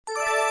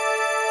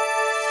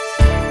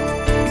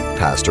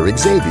Pastor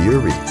Xavier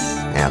Reese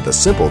and the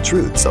simple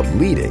truths of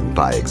leading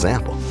by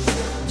example.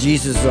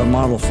 Jesus is our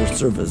model for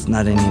service,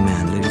 not any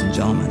man, ladies and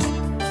gentlemen.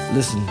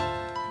 Listen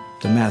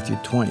to Matthew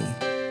 20.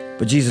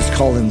 But Jesus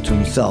called them to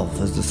himself,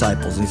 his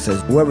disciples, and he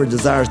says, whoever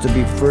desires to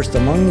be first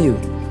among you,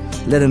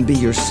 let him be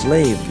your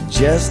slave,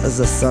 just as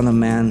the Son of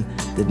Man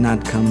did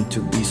not come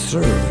to be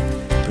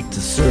served, but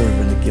to serve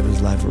and to give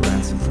his life a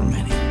ransom for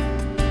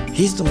many.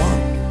 He's the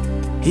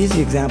model. He's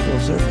the example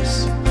of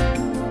service.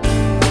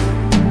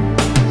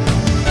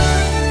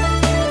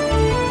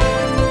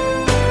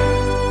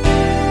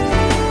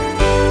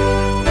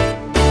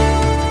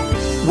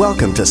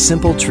 Welcome to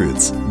Simple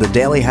Truths, the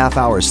daily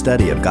half-hour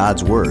study of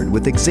God's Word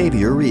with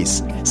Xavier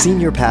Reese,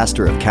 Senior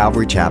Pastor of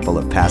Calvary Chapel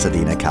of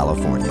Pasadena,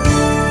 California.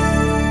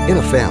 In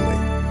a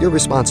family, your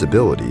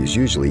responsibilities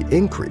usually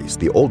increase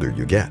the older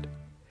you get.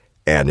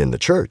 And in the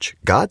church,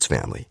 God's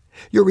family,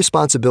 your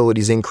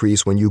responsibilities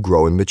increase when you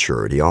grow in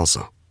maturity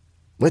also.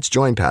 Let's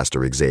join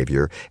Pastor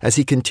Xavier as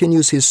he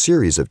continues his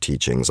series of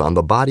teachings on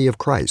the body of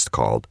Christ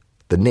called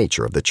The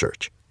Nature of the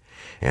Church.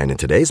 And in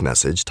today's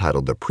message,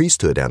 titled The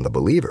Priesthood and the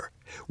Believer,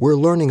 we're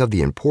learning of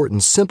the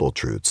important simple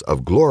truths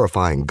of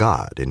glorifying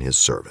God in his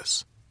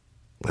service.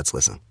 Let's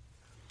listen.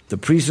 The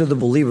priesthood of the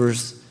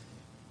believers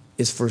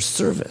is for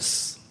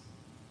service,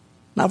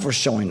 not for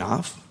showing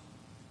off,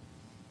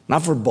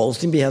 not for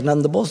boasting. We have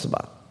nothing to boast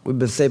about. We've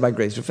been saved by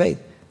grace through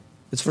faith.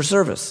 It's for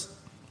service.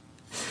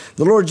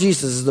 The Lord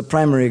Jesus is the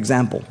primary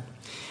example.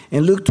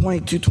 In Luke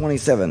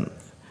 22:27,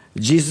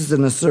 Jesus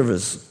in the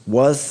service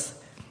was,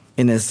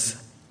 in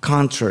his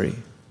contrary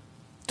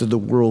to the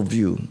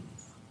worldview,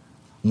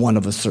 one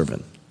of a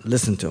servant.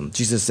 Listen to him.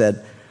 Jesus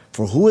said,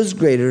 for who is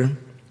greater,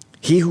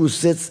 he who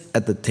sits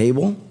at the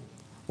table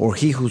or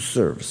he who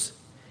serves?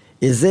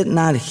 Is it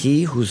not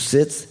he who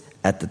sits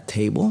at the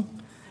table?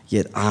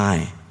 Yet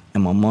I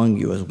am among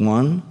you as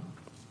one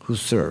who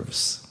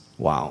serves.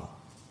 Wow.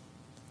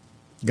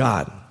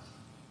 God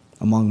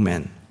among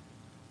men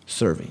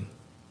serving.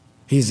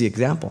 He's the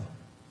example.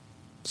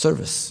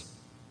 Service.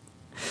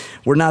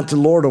 We're not to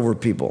lord over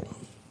people.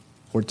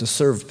 We're to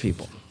serve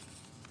people.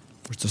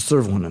 We're to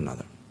serve one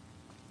another.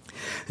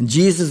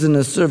 Jesus in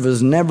his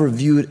service never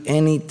viewed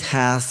any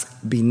task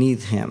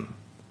beneath him,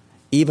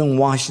 even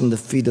washing the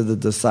feet of the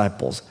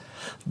disciples.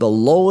 The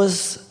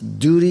lowest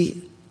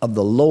duty of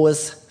the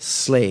lowest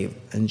slave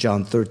in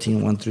John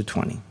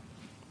 13:1-20.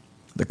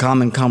 The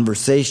common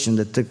conversation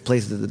that took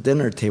place at the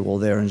dinner table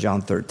there in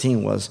John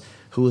 13 was,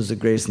 who is the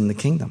greatest in the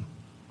kingdom?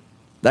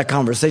 That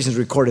conversation is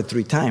recorded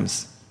 3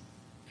 times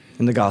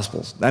in the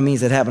Gospels. That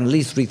means it happened at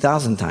least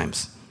 3,000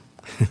 times.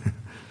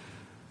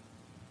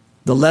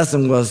 The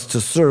lesson was to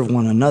serve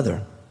one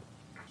another.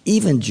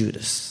 Even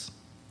Judas,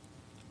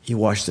 he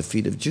washed the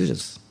feet of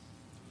Judas.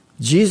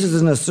 Jesus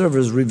in his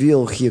service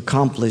revealed he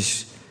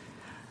accomplished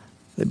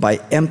by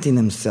emptying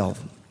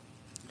himself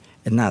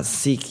and not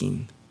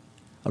seeking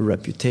a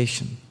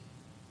reputation.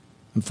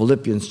 In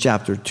Philippians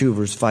chapter 2,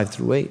 verse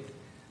 5-8,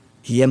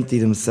 he emptied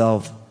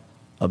himself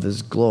of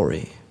his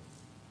glory,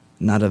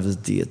 not of his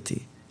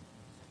deity.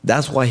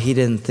 That's why he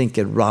didn't think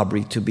it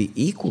robbery to be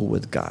equal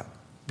with God,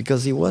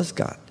 because he was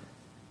God.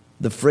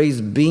 The phrase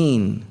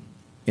being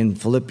in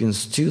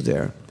Philippians 2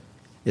 there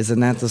is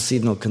an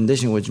antecedent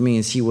condition, which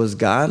means he was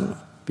God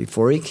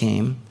before he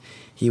came,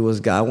 he was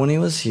God when he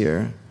was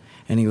here,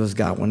 and he was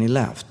God when he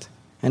left.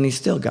 And he's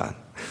still God.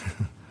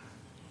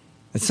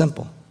 It's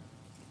simple.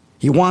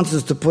 He wants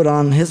us to put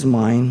on his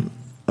mind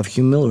of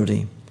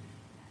humility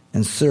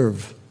and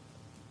serve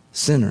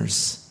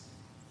sinners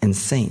and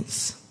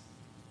saints.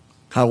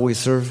 How do we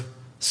serve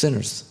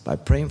sinners? By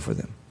praying for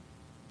them.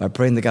 By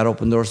praying that God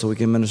open doors so we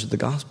can minister the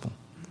gospel.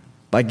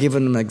 By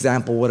giving them an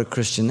example of what a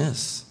Christian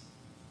is,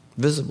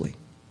 visibly.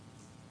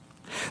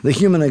 The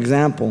human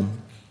example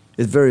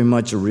is very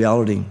much a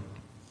reality.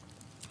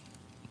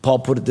 Paul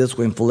put it this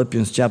way in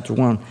Philippians chapter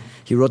 1.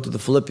 He wrote to the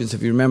Philippians,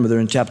 if you remember there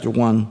in chapter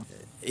 1,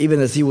 even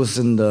as he was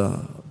in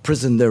the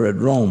prison there at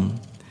Rome,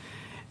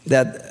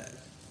 that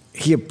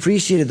he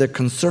appreciated their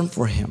concern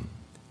for him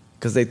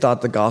because they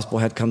thought the gospel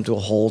had come to a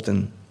halt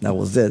and that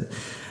was it.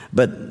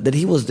 But that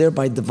he was there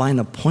by divine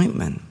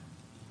appointment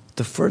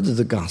to further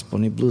the gospel,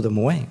 and he blew them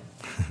away.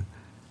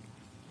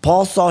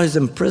 Paul saw his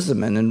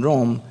imprisonment in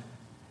Rome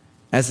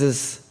as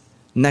his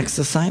next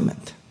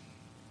assignment.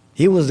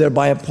 He was there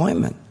by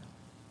appointment.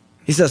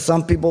 He says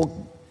some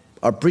people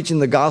are preaching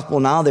the gospel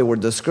now. They were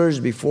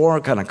discouraged before,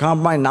 kind of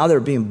compromised. Now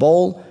they're being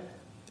bold,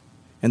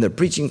 and they're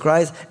preaching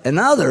Christ. And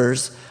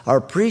others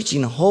are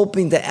preaching,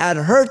 hoping to add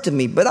hurt to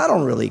me. But I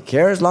don't really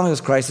care. As long as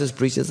Christ is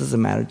preached, it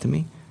doesn't matter to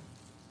me.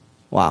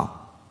 Wow.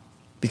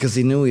 Because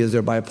he knew he was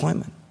there by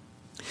appointment.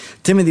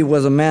 Timothy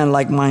was a man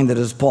like-minded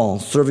as Paul,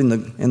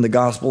 serving in the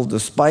gospel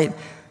despite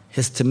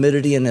his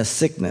timidity and his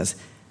sickness.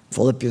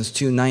 Philippians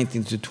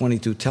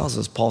 2:19-22 tells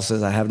us, Paul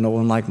says, I have no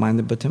one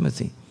like-minded but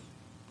Timothy.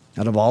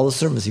 Out of all the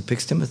servants, he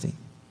picks Timothy.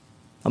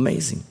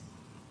 Amazing.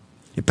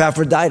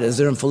 Epaphroditus,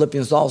 there in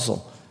Philippians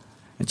also,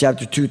 in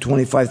chapter 2,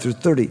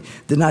 25-30,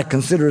 did not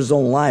consider his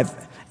own life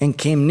and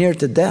came near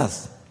to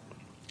death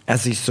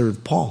as he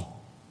served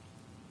Paul.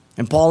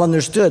 And Paul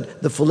understood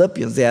the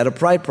Philippians. They had a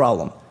pride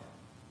problem.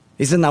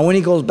 He said, now when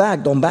he goes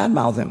back, don't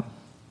badmouth him.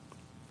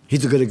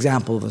 He's a good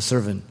example of a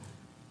servant.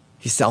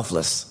 He's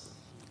selfless.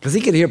 Because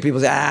he could hear people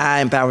say,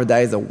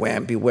 Epaphroditus is a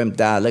wimp. He wimped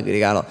out. Look, he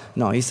got all.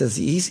 No, he says,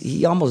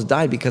 he almost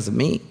died because of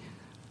me.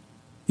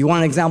 You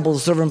want an example of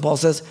a servant, Paul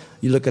says?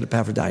 You look at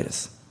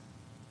Epaphroditus.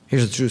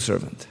 Here's a true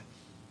servant.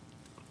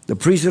 The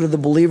priesthood of the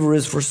believer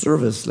is for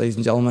service, ladies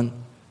and gentlemen,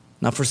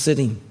 not for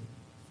sitting.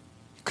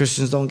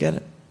 Christians don't get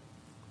it.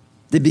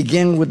 They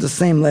begin with the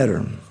same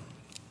letter,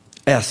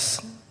 S,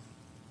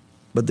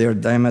 but they are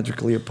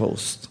diametrically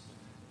opposed.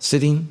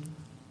 Sitting,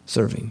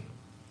 serving.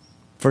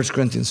 1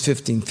 Corinthians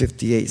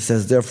 15:58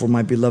 says, therefore,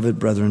 my beloved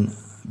brethren,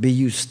 be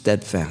you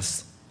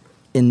steadfast,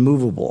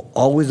 immovable,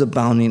 always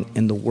abounding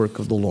in the work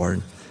of the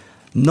Lord,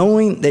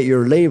 knowing that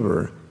your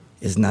labor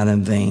is not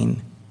in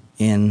vain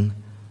in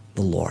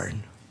the Lord.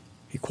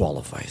 He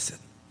qualifies it.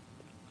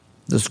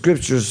 The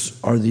scriptures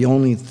are the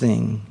only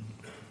thing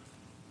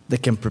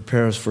that can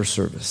prepare us for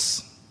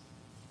service.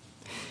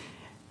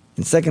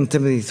 In 2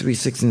 Timothy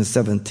 3:16 and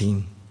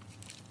 17,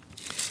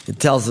 it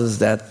tells us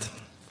that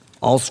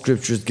all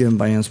scripture is given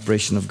by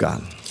inspiration of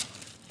God,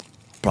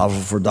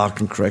 profitable for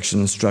doctrine,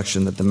 correction,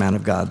 instruction, that the man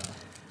of God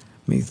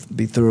may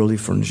be thoroughly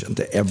furnished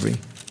unto every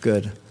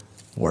good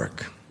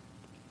work.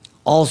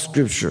 All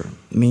scripture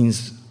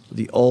means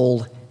the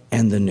old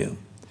and the new.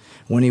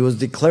 When he was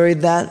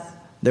declared that,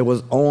 there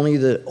was only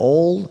the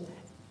old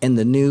and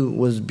the new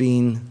was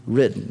being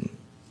written.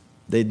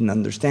 They didn't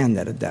understand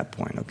that at that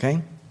point,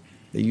 okay?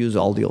 They used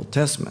all the Old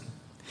Testament.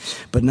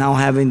 But now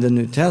having the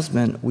New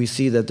Testament, we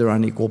see that they're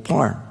on equal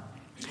par.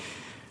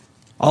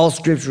 All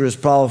scripture is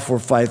profitable for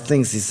 5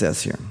 things, he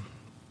says here.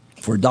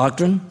 For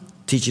doctrine,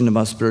 teaching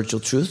about spiritual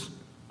truth.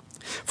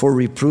 For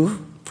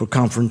reproof, for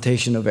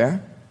confrontation of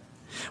error.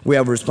 We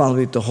have a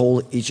responsibility to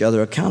hold each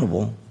other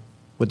accountable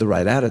with the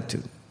right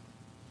attitude.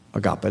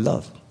 Agape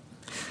love.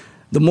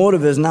 The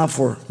motive is not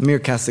for mere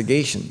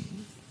castigation,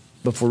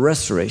 but for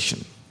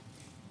restoration.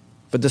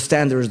 But the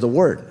standard is the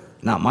word,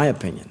 not my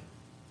opinion.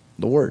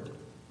 The word.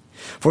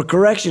 For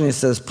correction, it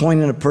says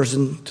pointing a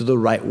person to the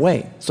right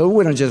way. So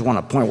we don't just want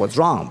to point what's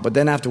wrong, but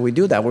then after we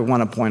do that, we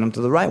want to point them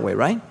to the right way,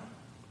 right?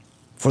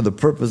 For the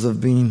purpose of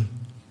being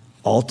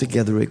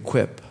altogether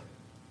equipped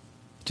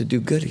to do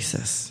good, he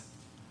says.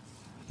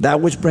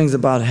 That which brings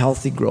about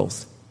healthy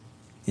growth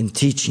in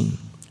teaching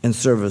and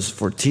service.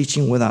 For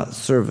teaching without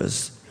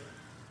service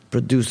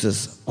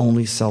produces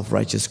only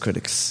self-righteous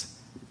critics,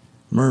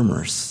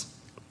 murmurers,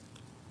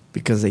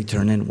 because they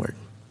turn inward.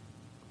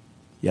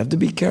 You have to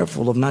be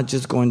careful of not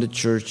just going to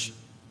church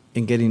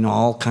and getting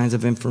all kinds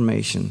of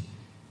information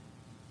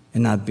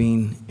and not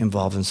being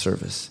involved in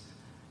service.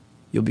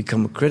 You'll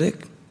become a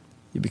critic,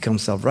 you become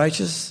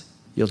self-righteous,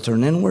 you'll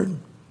turn inward,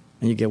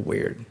 and you get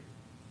weird.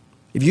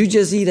 If you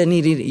just eat and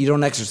eat, you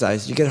don't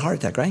exercise, you get a heart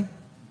attack, right?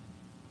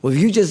 Well, if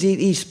you just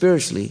eat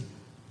spiritually,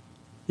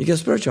 you get a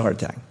spiritual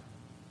heart attack.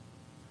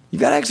 You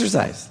got to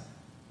exercise.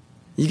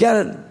 You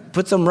got to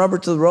put some rubber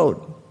to the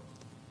road.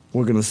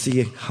 We're going to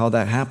see how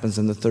that happens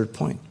in the third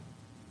point.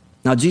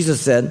 Now, Jesus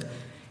said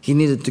he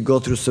needed to go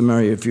through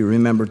Samaria, if you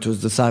remember, to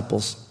his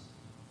disciples.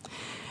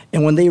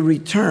 And when they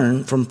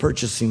returned from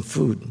purchasing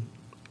food,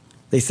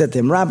 they said to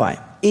him, Rabbi,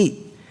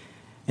 eat.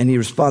 And he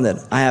responded,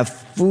 I have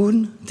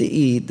food to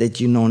eat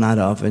that you know not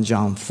of. In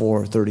John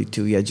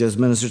 4:32, he had just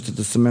ministered to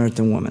the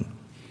Samaritan woman.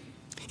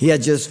 He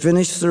had just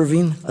finished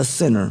serving a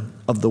sinner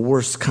of the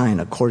worst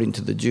kind, according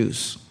to the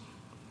Jews,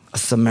 a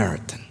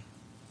Samaritan,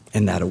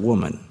 and not a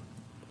woman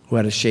who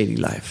had a shady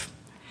life.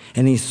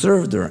 And he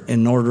served her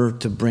in order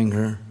to bring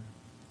her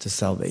to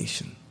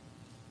salvation.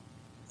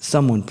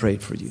 Someone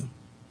prayed for you.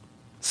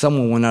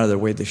 Someone went out of their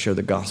way to share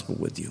the gospel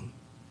with you.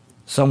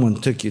 Someone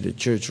took you to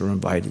church or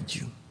invited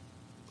you.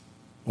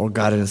 Or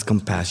God in his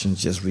compassion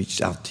just reached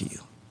out to you.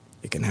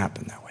 It can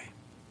happen that way.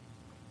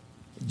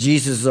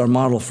 Jesus is our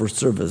model for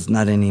service,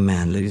 not any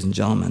man, ladies and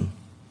gentlemen.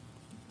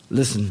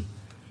 Listen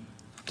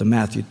to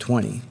Matthew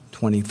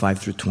 20:25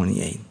 through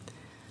 28.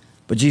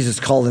 But Jesus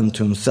called them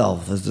to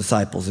himself, his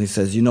disciples, and he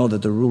says, you know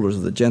that the rulers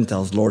of the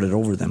Gentiles lord it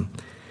over them,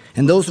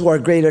 and those who are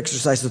great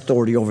exercise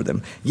authority over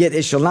them. Yet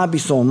it shall not be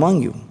so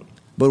among you.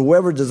 But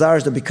whoever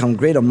desires to become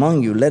great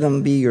among you, let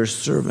him be your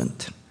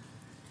servant.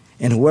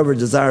 And whoever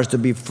desires to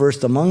be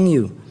first among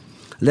you,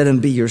 let him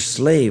be your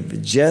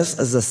slave, just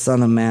as the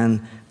Son of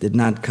Man did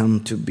not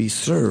come to be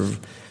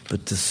served,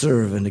 but to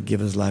serve and to give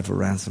his life a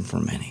ransom for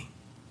many.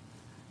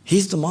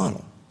 He's the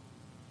model.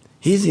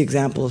 He's the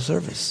example of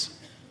service.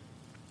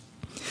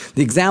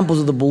 The examples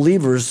of the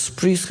believers'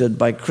 priesthood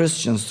by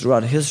Christians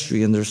throughout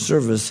history and their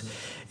service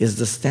is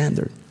the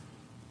standard,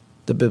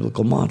 the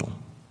biblical model.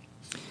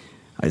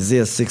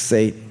 Isaiah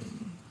 6:8,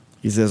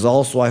 he says,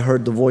 also I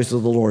heard the voice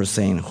of the Lord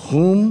saying,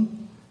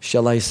 whom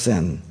shall I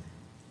send?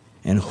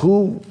 And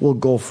who will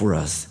go for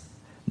us?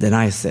 Then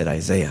I said,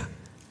 Isaiah,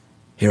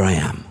 here I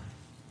am.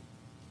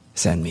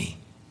 Send me.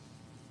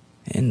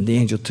 And the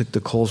angel took the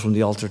coals from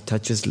the altar,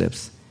 touched his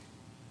lips,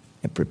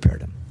 and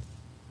prepared him.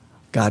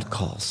 God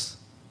calls.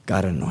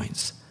 God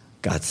anoints.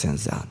 God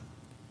sends out.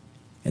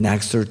 In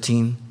Acts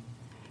 13,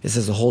 it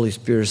says the Holy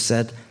Spirit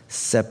said,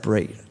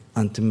 separate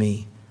unto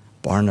me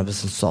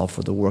Barnabas and Saul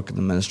for the work of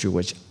the ministry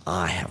which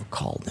I have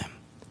called them.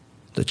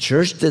 The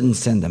church didn't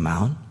send them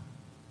out.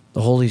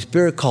 The Holy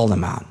Spirit called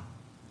them out.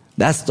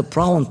 That's the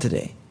problem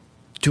today.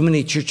 Too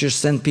many churches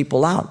send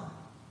people out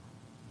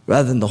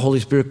rather than the Holy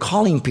Spirit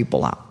calling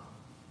people out.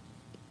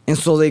 And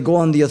so they go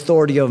on the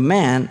authority of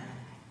man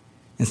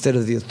instead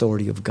of the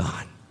authority of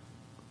God.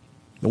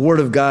 The Word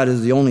of God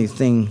is the only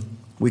thing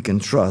we can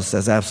trust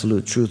as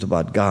absolute truth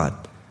about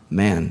God,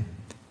 man,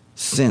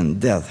 sin,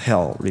 death,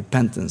 hell,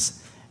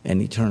 repentance,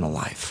 and eternal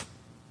life.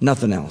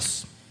 Nothing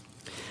else.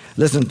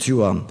 Listen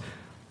to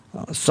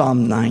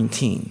Psalm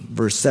 19,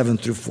 verse 7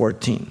 through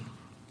 14.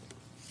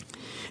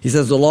 He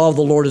says, the law of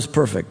the Lord is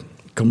perfect,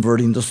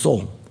 converting the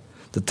soul.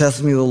 The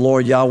testimony of the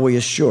Lord Yahweh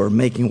is sure,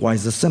 making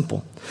wise the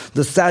simple.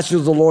 The statutes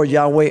of the Lord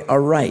Yahweh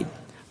are right,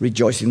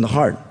 rejoicing the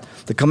heart.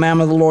 The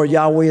commandment of the Lord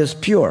Yahweh is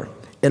pure,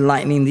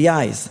 enlightening the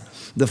eyes.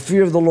 The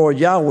fear of the Lord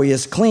Yahweh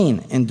is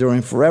clean,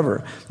 enduring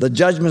forever. The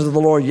judgments of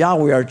the Lord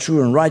Yahweh are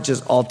true and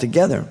righteous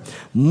altogether.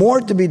 More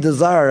to be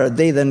desired are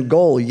they than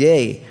gold,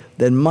 yea,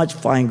 than much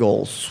fine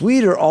gold.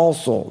 Sweeter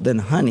also than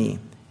honey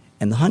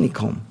and the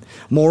honeycomb.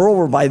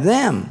 Moreover, by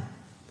them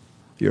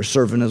your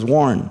servant is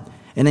warned,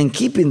 and in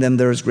keeping them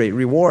there is great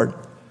reward.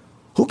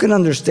 Who can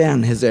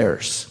understand his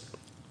errors?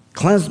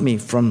 Cleanse me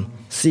from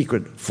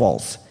secret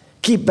faults.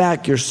 Keep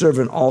back your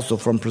servant also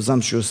from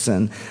presumptuous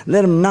sin.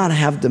 Let him not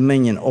have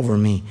dominion over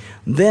me.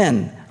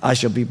 Then I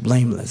shall be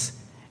blameless,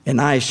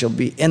 and I shall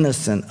be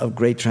innocent of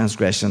great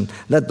transgression.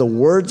 Let the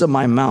words of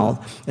my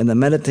mouth and the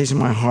meditation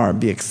of my heart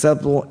be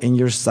acceptable in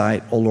your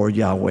sight, O Lord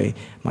Yahweh,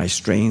 my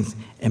strength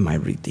and my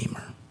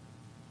Redeemer.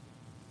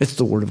 It's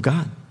the Word of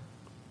God.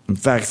 In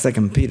fact,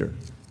 2 Peter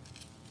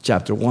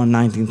chapter 1,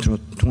 19 through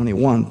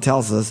 21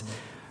 tells us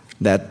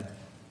that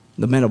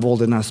the men of old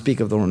did not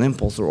speak of their own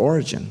impulse or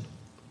origin,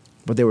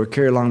 but they were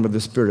carried along by the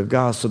Spirit of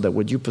God, so that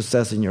what you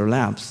possess in your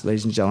laps,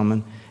 ladies and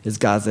gentlemen, is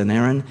God's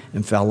inerrant,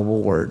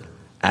 infallible word,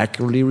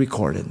 accurately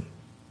recorded,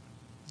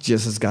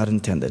 just as God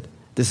intended.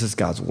 This is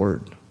God's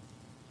word.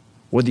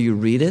 Whether you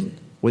read it,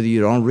 whether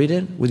you don't read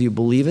it, whether you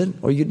believe it,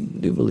 or you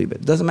do believe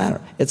it, doesn't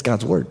matter. It's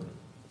God's word.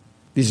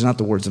 These are not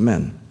the words of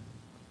men.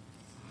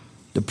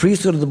 The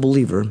priesthood of the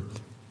believer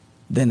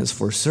then is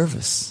for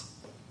service.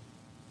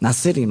 Not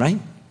sitting, right?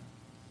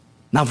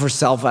 Not for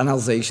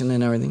self-analyzation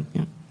and everything.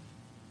 Yeah.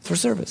 For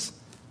service.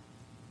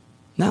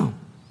 Now,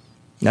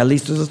 that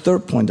leads to the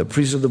third point. The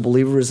priesthood of the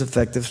believer is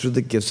effective through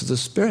the gifts of the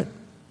Spirit.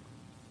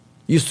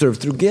 You serve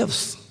through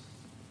gifts.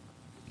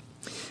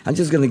 I'm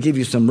just going to give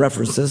you some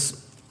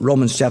references.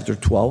 Romans chapter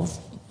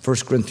 12, 1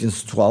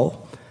 Corinthians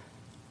 12,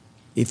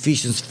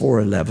 Ephesians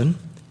 4:11,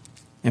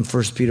 and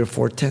 1 Peter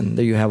 4:10.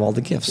 There you have all the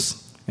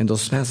gifts in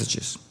those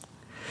passages.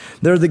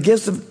 There are the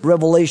gifts of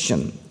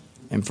revelation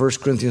in 1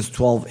 Corinthians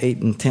 12, 8,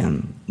 and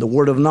 10. The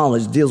word of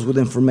knowledge deals with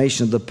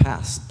information of the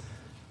past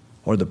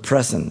or the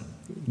present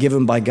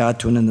given by God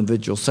to an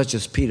individual, such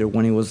as Peter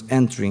when he was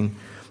entering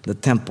the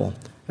temple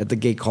at the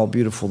gate called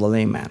Beautiful, the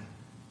lame man.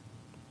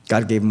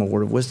 God gave him a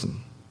word of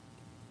wisdom.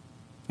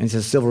 And he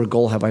says, silver or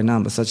gold have I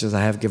none, but such as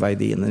I have give I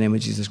thee. In the name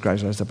of Jesus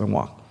Christ, rise up and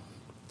walk.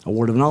 A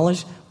word of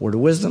knowledge, word of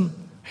wisdom,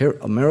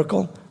 a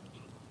miracle,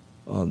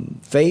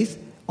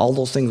 faith, all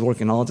those things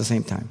working all at the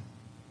same time.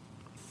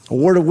 A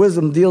word of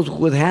wisdom deals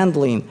with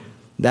handling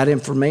that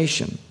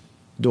information.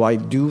 Do I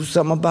do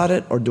something about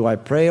it, or do I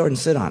pray and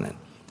sit on it?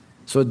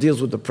 So it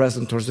deals with the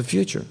present towards the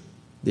future,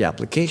 the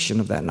application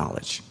of that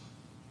knowledge.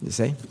 You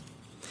see?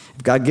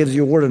 If God gives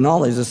you a word of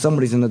knowledge that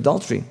somebody's in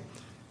adultery,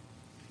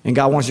 and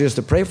God wants you just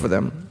to pray for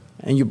them,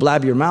 and you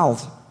blab your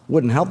mouth,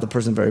 wouldn't help the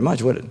person very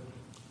much, would it?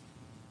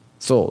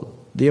 So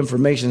the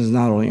information is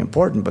not only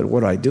important, but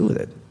what do I do with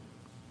it?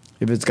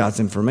 If it's God's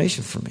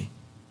information for me,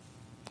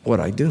 what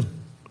do I do?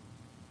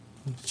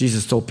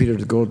 Jesus told Peter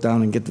to go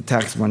down and get the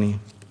tax money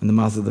in the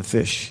mouth of the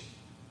fish,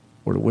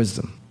 word of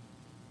wisdom,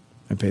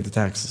 and pay the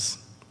taxes.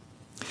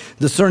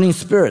 Discerning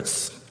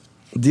spirits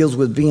deals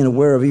with being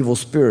aware of evil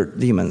spirit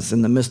demons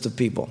in the midst of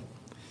people.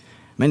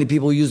 Many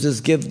people use this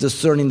gift,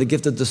 discerning, the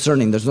gift of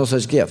discerning. There's no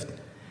such gift.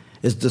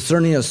 It's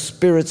discerning of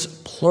spirits,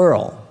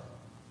 plural.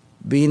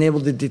 Being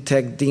able to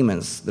detect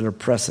demons that are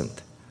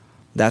present.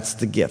 That's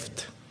the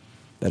gift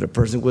that a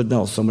person would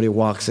know. Somebody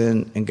walks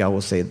in and God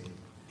will say,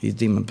 he's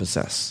demon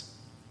possessed.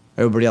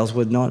 Everybody else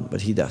would know it,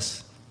 but he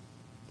does.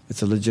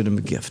 It's a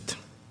legitimate gift.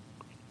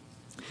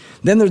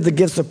 Then there's the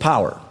gifts of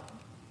power.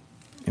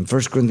 In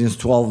 1 Corinthians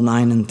 12,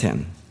 9 and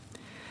 10.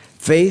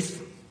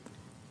 Faith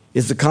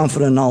is the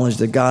confident knowledge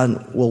that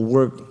God will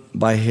work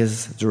by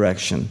his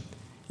direction,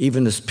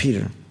 even as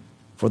Peter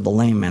for the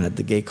lame man at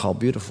the gate called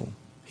Beautiful.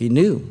 He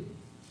knew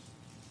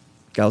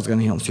God was going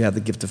to heal him, so you have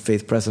the gift of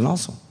faith present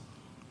also.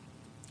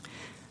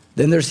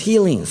 Then there's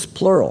healings,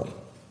 plural.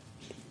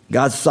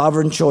 God's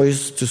sovereign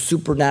choice to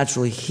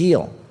supernaturally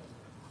heal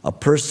a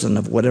person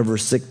of whatever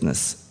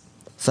sickness,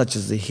 such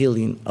as the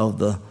healing of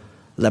the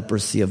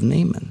leprosy of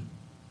Naaman.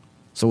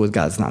 So with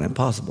God, it's not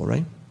impossible,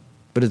 right?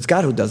 But it's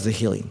God who does the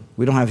healing.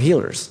 We don't have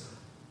healers.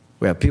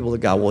 We have people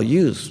that God will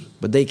use,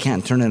 but they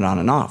can't turn it on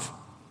and off.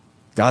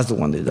 God's the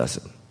one that does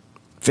it.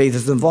 Faith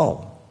is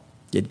involved.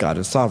 yet God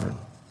is sovereign.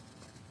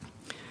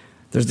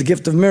 There's the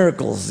gift of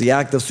miracles, the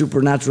act of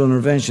supernatural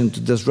intervention to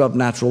disrupt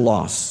natural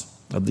laws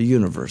of the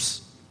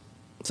universe,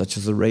 such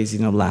as the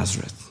raising of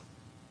Lazarus.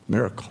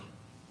 Miracle.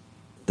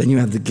 Then you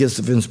have the gifts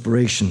of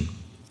inspiration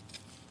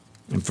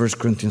in 1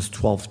 Corinthians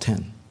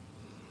 12:10.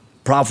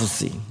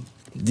 Prophecy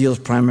deals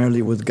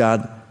primarily with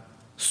God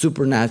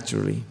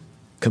supernaturally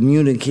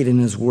communicating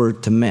his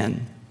word to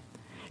men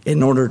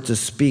in order to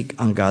speak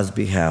on God's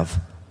behalf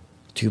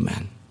to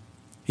men.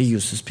 He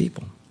uses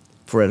people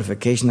for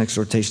edification,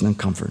 exhortation, and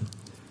comfort.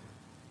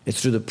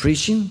 It's through the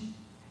preaching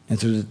and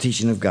through the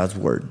teaching of God's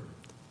word.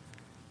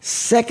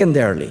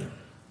 Secondarily,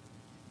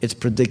 it's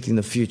predicting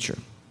the future.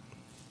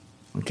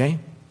 Okay?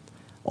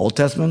 Old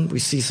Testament, we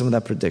see some of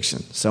that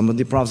prediction. Some of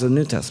the prophets of the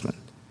New Testament.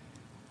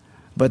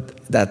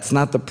 But that's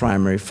not the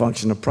primary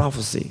function of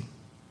prophecy.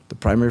 The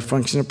primary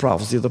function of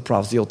prophecy of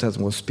the Old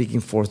Testament was speaking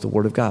forth the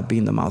word of God,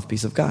 being the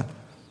mouthpiece of God.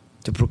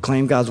 To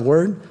proclaim God's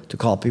word, to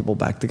call people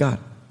back to God.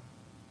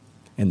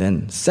 And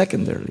then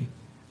secondarily,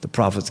 the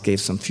prophets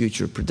gave some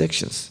future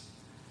predictions.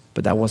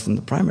 But that wasn't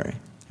the primary.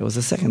 It was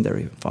a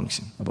secondary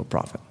function of a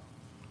prophet.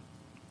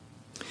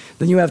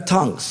 Then you have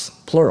tongues,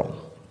 plural.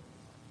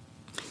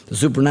 The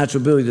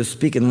supernatural ability to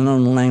speak in an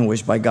unknown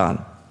language by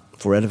God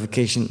for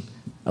edification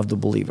of the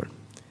believer.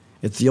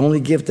 It's the only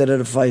gift that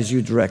edifies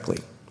you directly.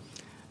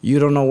 You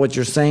don't know what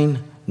you're saying,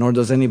 nor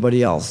does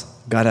anybody else.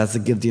 God has to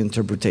give the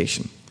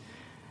interpretation.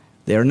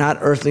 They are not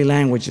earthly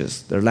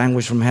languages. They're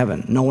language from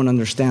heaven. No one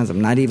understands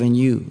them, not even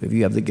you, if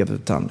you have the gift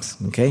of tongues.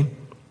 Okay?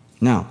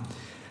 Now,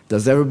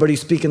 does everybody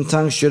speak in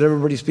tongues? Should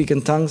everybody speak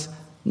in tongues?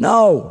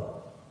 No.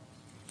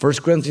 1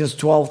 Corinthians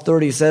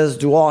 12:30 says,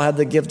 do all have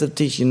the gift of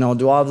teaching? No.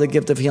 Do all have the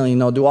gift of healing?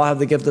 No. Do all have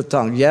the gift of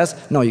tongues?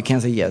 Yes? No, you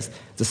can't say yes.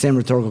 It's the same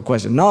rhetorical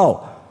question.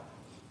 No.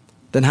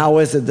 Then how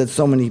is it that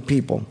so many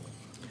people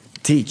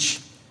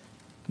teach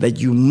that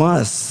you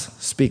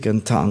must speak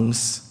in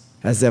tongues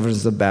as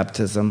evidence of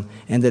baptism,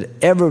 and that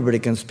everybody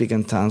can speak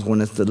in tongues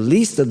when it's the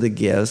least of the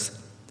gifts?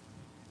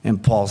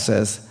 And Paul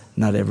says,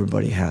 not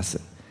everybody has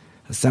it.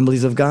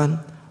 Assemblies of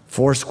God,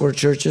 Foursquare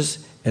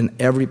churches, and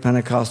every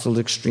Pentecostal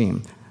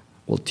extreme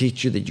will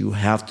teach you that you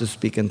have to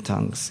speak in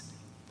tongues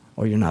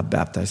or you're not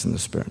baptized in the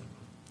Spirit.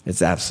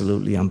 It's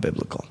absolutely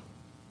unbiblical.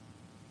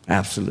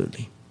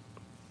 Absolutely.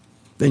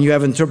 Then you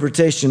have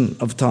interpretation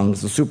of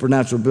tongues, the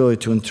supernatural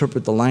ability to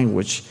interpret the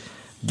language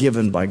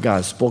given by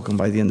God, spoken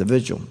by the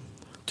individual,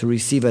 to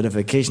receive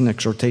edification,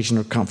 exhortation,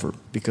 or comfort,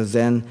 because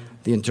then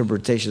the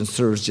interpretation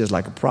serves just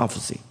like a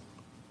prophecy.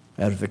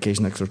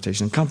 Edification,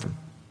 exhortation, and comfort.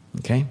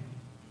 Okay?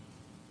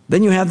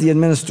 Then you have the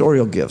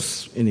administrative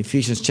gifts in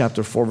Ephesians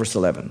chapter 4, verse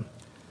 11.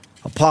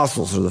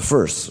 Apostles are the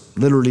first,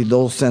 literally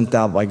those sent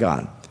out by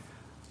God,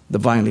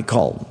 divinely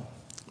called.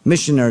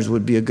 Missionaries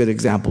would be a good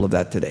example of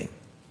that today.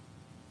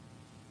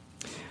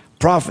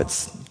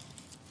 Prophets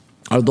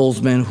are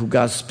those men who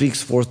God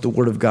speaks forth the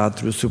word of God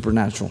through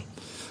supernatural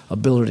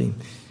ability,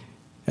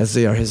 as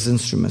they are his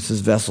instruments,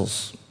 his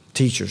vessels.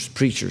 Teachers,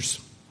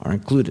 preachers are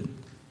included.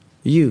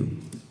 You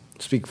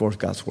speak forth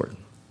God's word.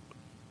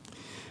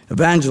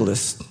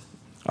 Evangelists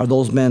are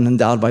those men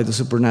endowed by the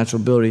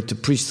supernatural ability to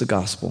preach the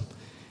gospel.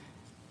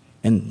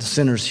 And the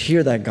sinners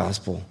hear that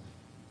gospel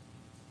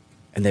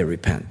and they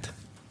repent.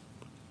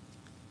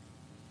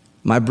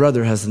 My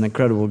brother has an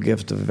incredible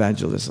gift of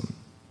evangelism.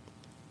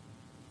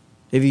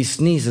 If he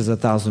sneezes,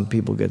 1,000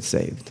 people get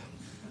saved.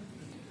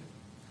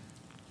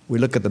 We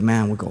look at the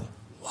man, we go,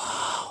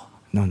 wow.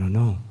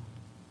 No.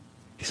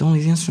 He's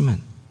only the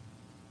instrument.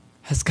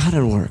 Has God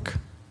at work.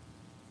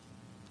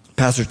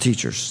 Pastor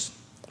teachers,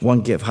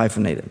 one gift,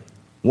 hyphenated.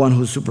 One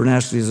who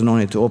supernaturally is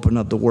anointed to open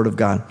up the word of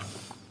God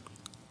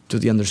to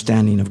the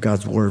understanding of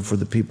God's word for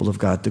the people of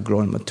God to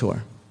grow and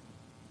mature.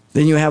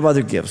 Then you have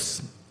other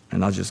gifts,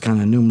 and I'll just kind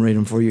of enumerate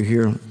them for you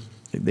here.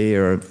 They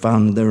are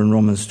found there in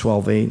Romans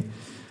 12:8,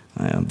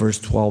 verse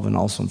 12, and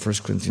also in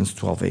 1 Corinthians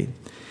 12:8.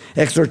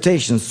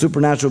 Exhortation,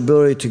 supernatural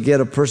ability to get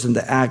a person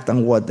to act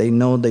on what they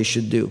know they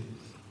should do.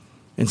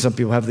 And some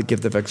people have the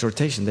gift of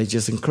exhortation. They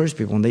just encourage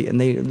people, and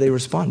they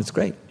respond. It's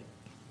great.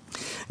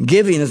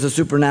 Giving is a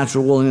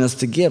supernatural willingness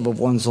to give of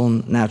one's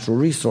own natural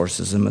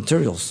resources and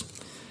materials.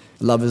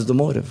 Love is the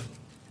motive.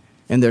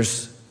 And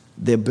there's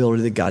the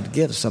ability that God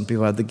gives. Some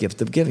people have the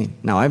gift of giving.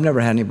 Now, I've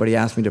never had anybody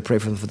ask me to pray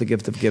for them for the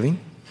gift of giving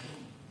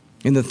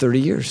in the 30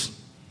 years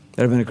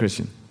that I've been a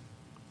Christian.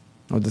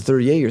 Or the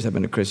 38 years I've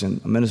been a Christian,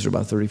 a minister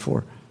about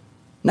 34.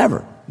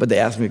 Never. But they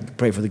asked me to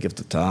pray for the gift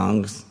of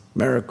tongues,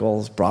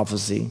 miracles,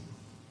 prophecy,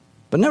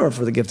 but never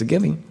for the gift of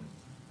giving.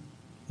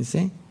 You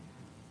see?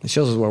 It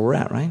shows us where we're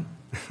at, right?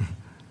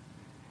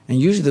 And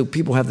usually the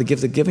people who have the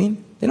gift of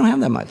giving, they don't have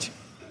that much.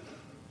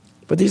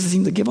 But they just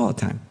seem to give all the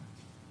time.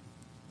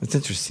 It's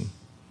interesting.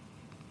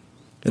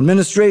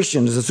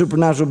 Administration is a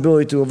supernatural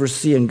ability to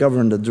oversee and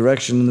govern the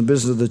direction and the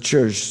business of the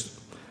church,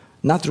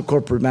 not through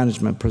corporate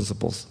management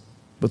principles,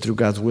 but through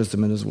God's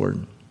wisdom and his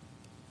word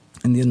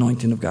and the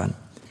anointing of God.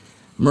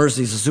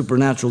 Mercy is a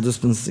supernatural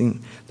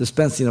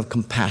dispensing of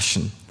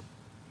compassion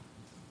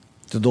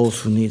to those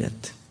who need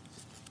it.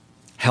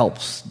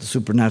 Helps, the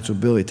supernatural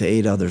ability to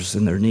aid others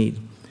in their need.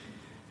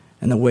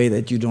 in a way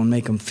that you don't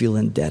make them feel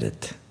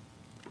indebted.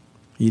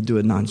 You do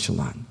it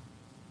nonchalant.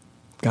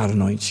 God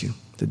anoints you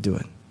to do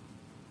it.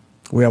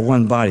 We are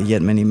one body,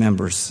 yet many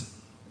members.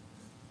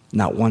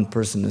 Not one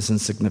person is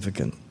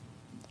insignificant,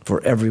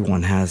 for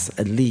everyone has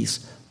at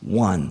least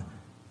one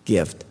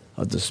gift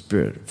of the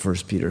Spirit,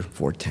 1 Peter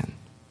 4:10.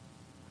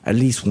 At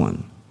least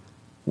one.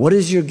 What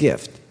is your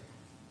gift?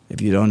 If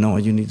you don't know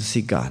it, you need to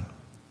seek God.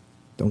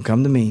 Don't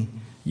come to me.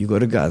 You go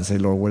to God and say,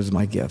 Lord, what is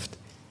my gift?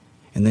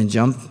 And then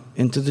jump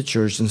into the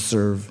church and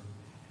serve,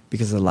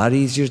 because it's a lot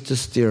easier to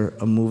steer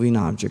a moving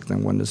object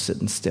than one that's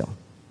sitting still.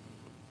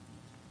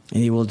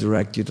 And He will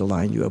direct you to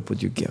line you up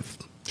with your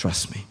gift.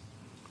 Trust me.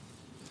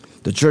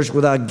 The church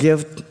without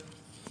gift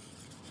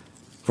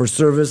for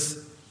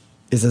service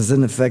is as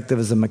ineffective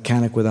as a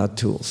mechanic without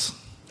tools.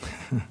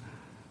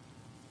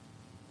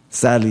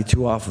 Sadly,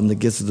 too often the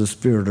gifts of the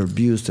Spirit are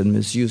abused and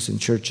misused in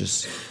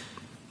churches.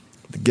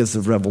 The gifts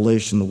of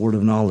revelation, the word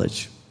of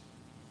knowledge,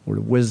 word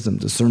of wisdom,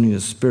 discerning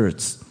of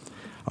spirits,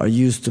 are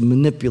used to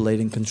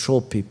manipulate and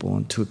control people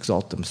and to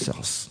exalt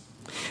themselves,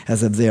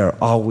 as if they are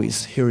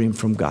always hearing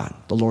from God.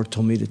 The Lord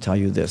told me to tell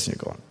you this, and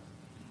you're going.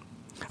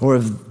 Or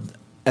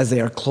as they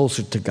are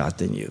closer to God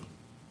than you,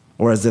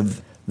 or as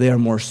if they are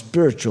more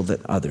spiritual than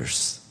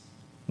others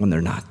when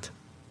they're not.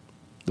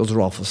 Those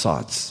are all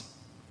facades.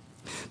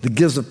 The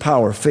gifts of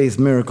power, faith,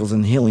 miracles,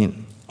 and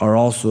healing are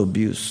also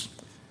abused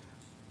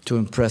to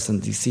impress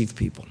and deceive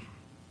people.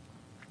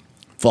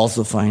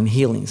 Falsifying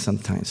healing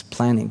sometimes,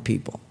 planning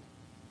people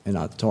in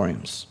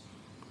auditoriums,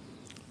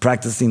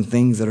 practicing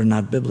things that are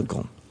not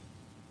biblical,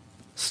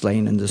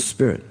 slaying in the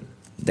Spirit,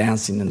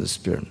 dancing in the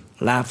Spirit,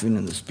 laughing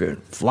in the Spirit,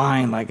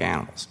 flying like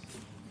animals.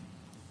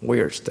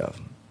 Weird stuff.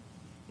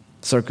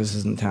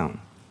 Circuses in town.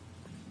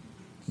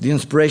 The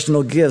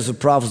inspirational gifts of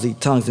prophecy,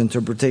 tongues,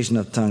 interpretation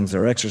of tongues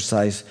are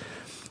exercised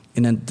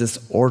in a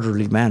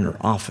disorderly manner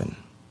often,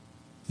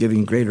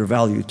 giving greater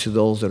value to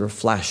those that are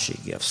flashy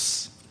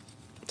gifts,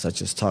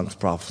 such as tongues,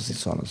 prophecy,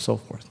 so on and so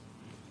forth.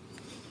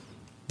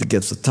 The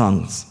gifts of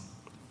tongues,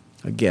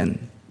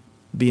 again,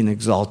 being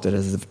exalted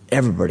as if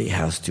everybody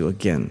has to.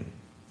 Again,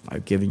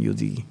 I've given you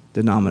the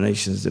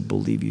denominations that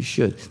believe you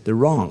should. They're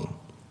wrong.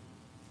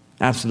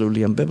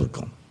 Absolutely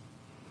unbiblical.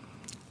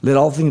 Let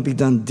all things be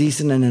done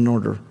decent and in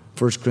order,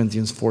 1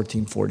 Corinthians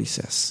 14:40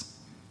 says.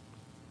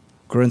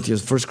 1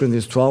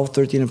 Corinthians 12,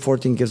 13, and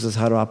 14 gives us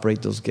how to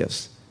operate those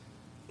gifts.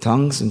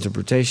 Tongues,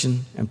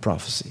 interpretation, and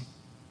prophecy.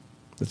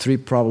 The three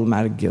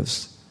problematic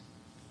gifts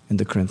in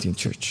the Corinthian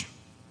church.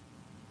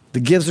 The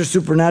gifts are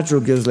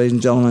supernatural gifts, ladies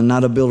and gentlemen,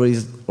 not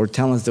abilities or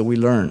talents that we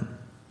learn.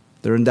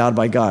 They're endowed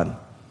by God.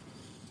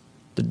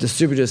 They're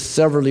distributed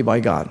severally by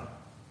God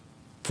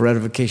for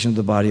edification of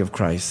the body of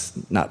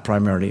Christ, not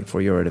primarily for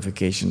your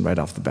edification right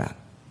off the bat.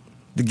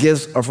 The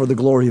gifts are for the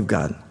glory of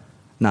God,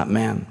 not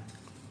man.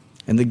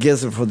 And the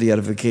gifts are for the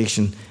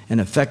edification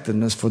and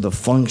effectiveness for the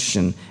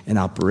function and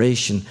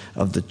operation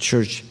of the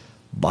church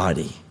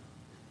body,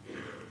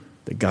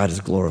 that God is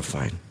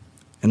glorified.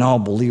 And all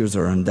believers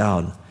are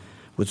endowed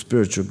with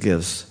spiritual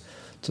gifts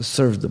to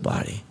serve the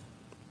body.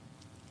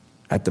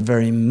 At the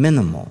very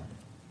minimal,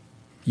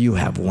 you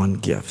have one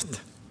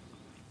gift,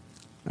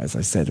 as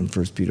I said in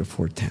 1 Peter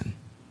 4:10.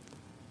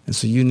 And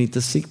so you need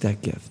to seek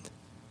that gift.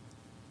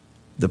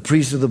 The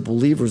priest of the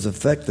believer is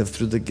effective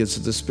through the gifts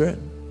of the Spirit.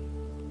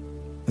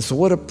 And so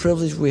what a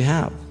privilege we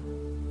have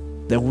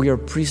that we are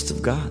priests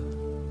of God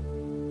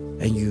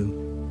and you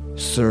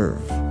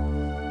serve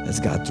as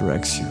God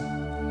directs you.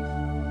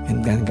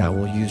 And then God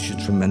will use you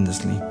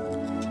tremendously.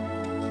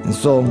 And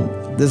so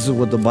this is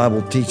what the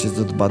Bible teaches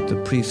us about the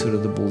priesthood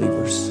of the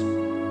believers.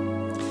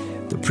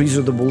 The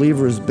priesthood of the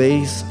believer is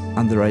based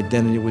on their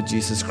identity with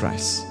Jesus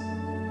Christ.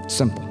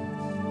 Simple.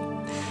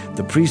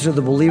 The priesthood of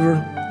the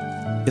believer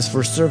is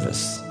for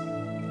service,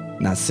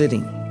 not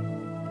sitting.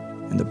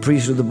 And the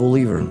priesthood of the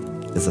believer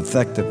is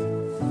effective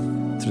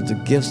through the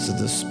gifts of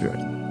the Spirit,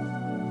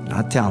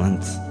 not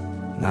talents,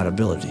 not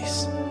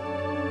abilities.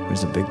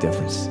 There's a big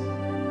difference.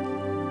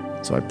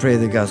 So I pray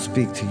that God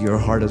speak to your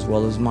heart as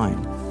well as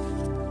mine,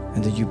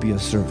 and that you be a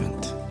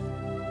servant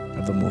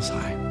of the Most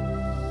High.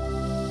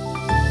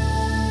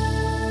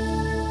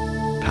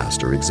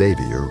 Pastor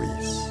Xavier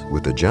Reese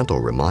with a gentle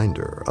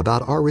reminder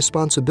about our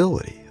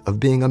responsibility of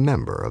being a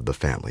member of the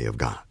family of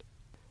God.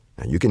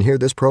 And you can hear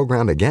this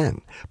program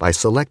again by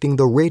selecting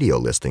the radio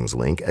listings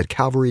link at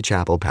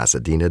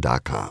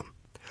CalvaryChapelPasadena.com.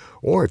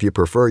 Or if you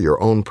prefer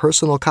your own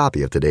personal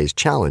copy of today's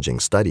challenging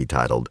study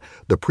titled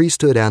The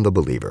Priesthood and the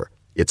Believer,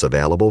 it's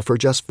available for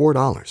just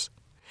 $4.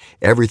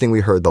 Everything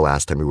we heard the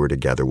last time we were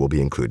together will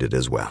be included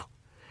as well.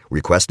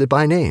 Request it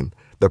by name,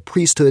 The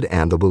Priesthood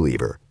and the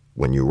Believer,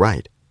 when you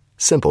write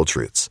Simple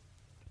Truths,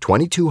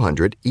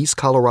 2200 East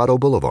Colorado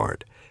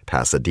Boulevard,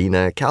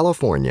 Pasadena,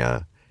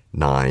 California,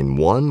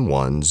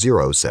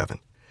 91107.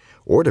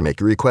 Or to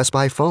make your request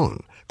by phone,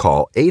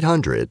 call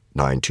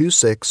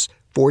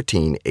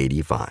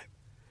 800-926-1485.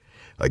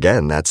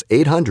 Again, that's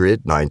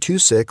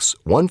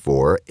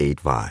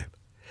 800-926-1485.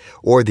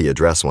 Or the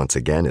address once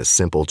again is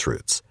Simple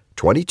Truths,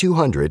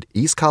 2200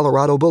 East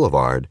Colorado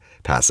Boulevard,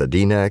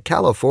 Pasadena,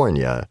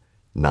 California,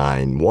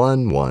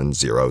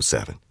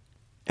 91107.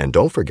 And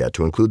don't forget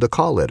to include the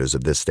call letters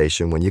of this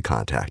station when you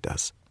contact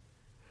us.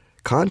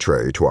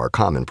 Contrary to our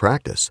common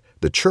practice,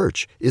 the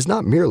church is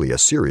not merely a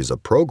series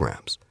of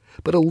programs,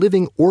 but a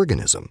living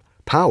organism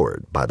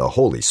powered by the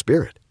Holy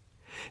Spirit.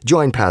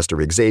 Join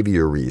Pastor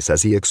Xavier Reese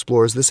as he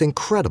explores this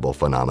incredible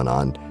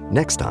phenomenon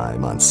next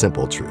time on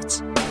Simple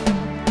Truths.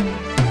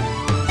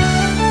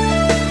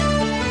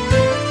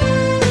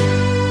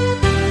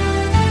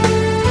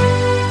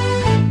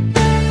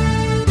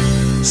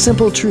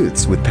 Simple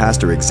Truths with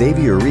Pastor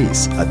Xavier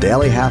Reese, a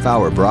daily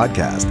half-hour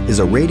broadcast, is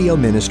a radio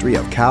ministry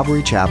of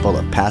Calvary Chapel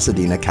of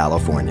Pasadena,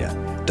 California.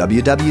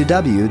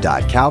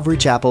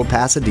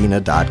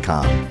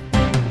 www.calvarychapelpasadena.com.